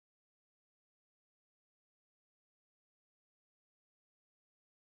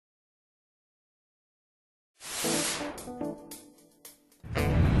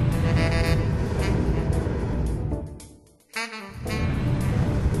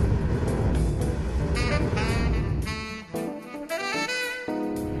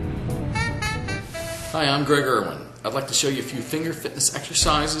Hi, I'm Greg Irwin. I'd like to show you a few finger fitness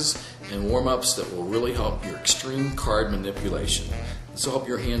exercises and warm-ups that will really help your extreme card manipulation. This will help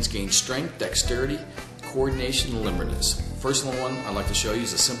your hands gain strength, dexterity, coordination, and limberness. First one I'd like to show you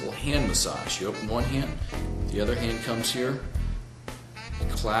is a simple hand massage. You open one hand, the other hand comes here,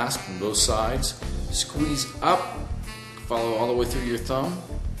 clasp from both sides, squeeze up, follow all the way through your thumb,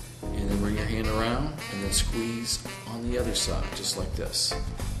 and then bring your hand around and then squeeze on the other side, just like this.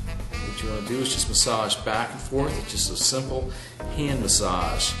 What you want to do is just massage back and forth. It's just a simple hand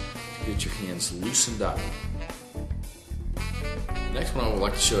massage to get your hands loosened up. The next one I would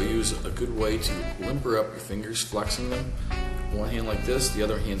like to show you is a good way to limber up your fingers, flexing them. One hand like this, the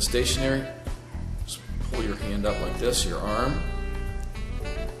other hand stationary. Just pull your hand up like this, your arm.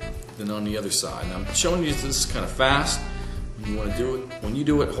 Then on the other side. Now I'm showing you this kind of fast. When you want to do it, when you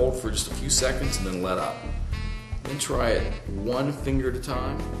do it, hold for just a few seconds and then let up. Then try it one finger at a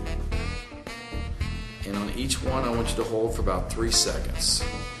time. And on each one, I want you to hold for about 3 seconds.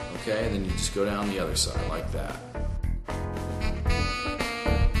 Okay, and then you just go down the other side like that.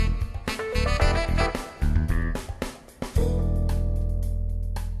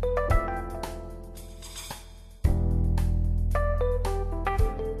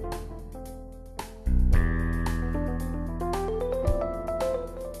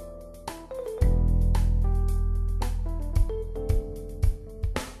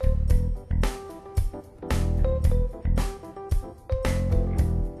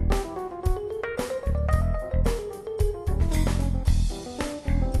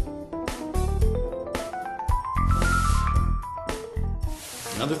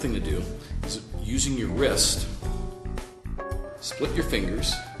 Another thing to do is using your wrist, split your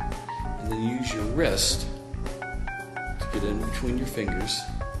fingers, and then use your wrist to get in between your fingers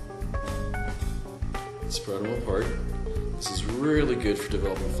and spread them apart. This is really good for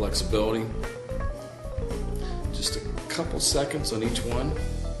developing flexibility. Just a couple seconds on each one.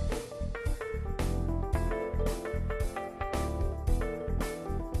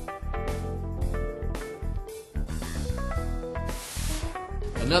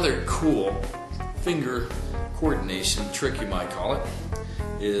 Another cool finger coordination trick, you might call it,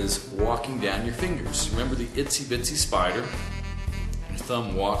 is walking down your fingers. Remember the itsy bitsy spider? Your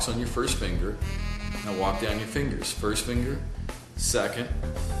thumb walks on your first finger. Now walk down your fingers. First finger, second,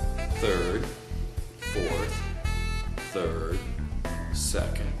 third, fourth, third,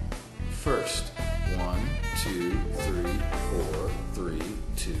 second, first. 1, 2, 3, 4, 3,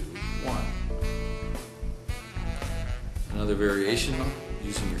 2, 1. Another variation,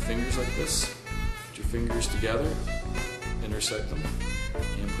 using your fingers like this. Put your fingers together, intersect them,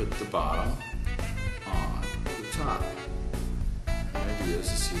 and put the bottom on the top. The idea is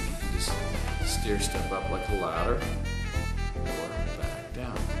to see if you can just stair step up like a ladder or back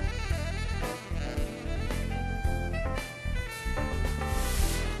down.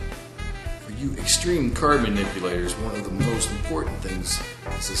 For you extreme card manipulators, one of the most important things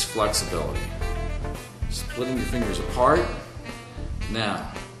is this flexibility. Splitting your fingers apart.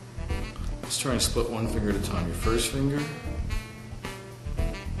 Now, let's try and split one finger at a time. Your first finger,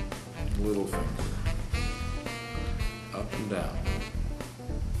 little finger, up and down.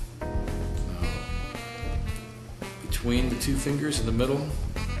 Now, between the two fingers in the middle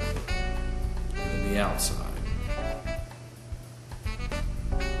and the outside.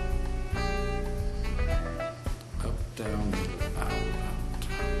 Up, down, middle, out.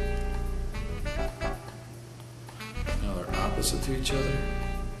 Now they're opposite to each other.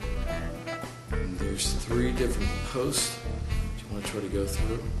 And there's 3 different posts that you want to try to go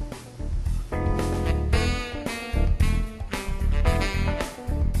through.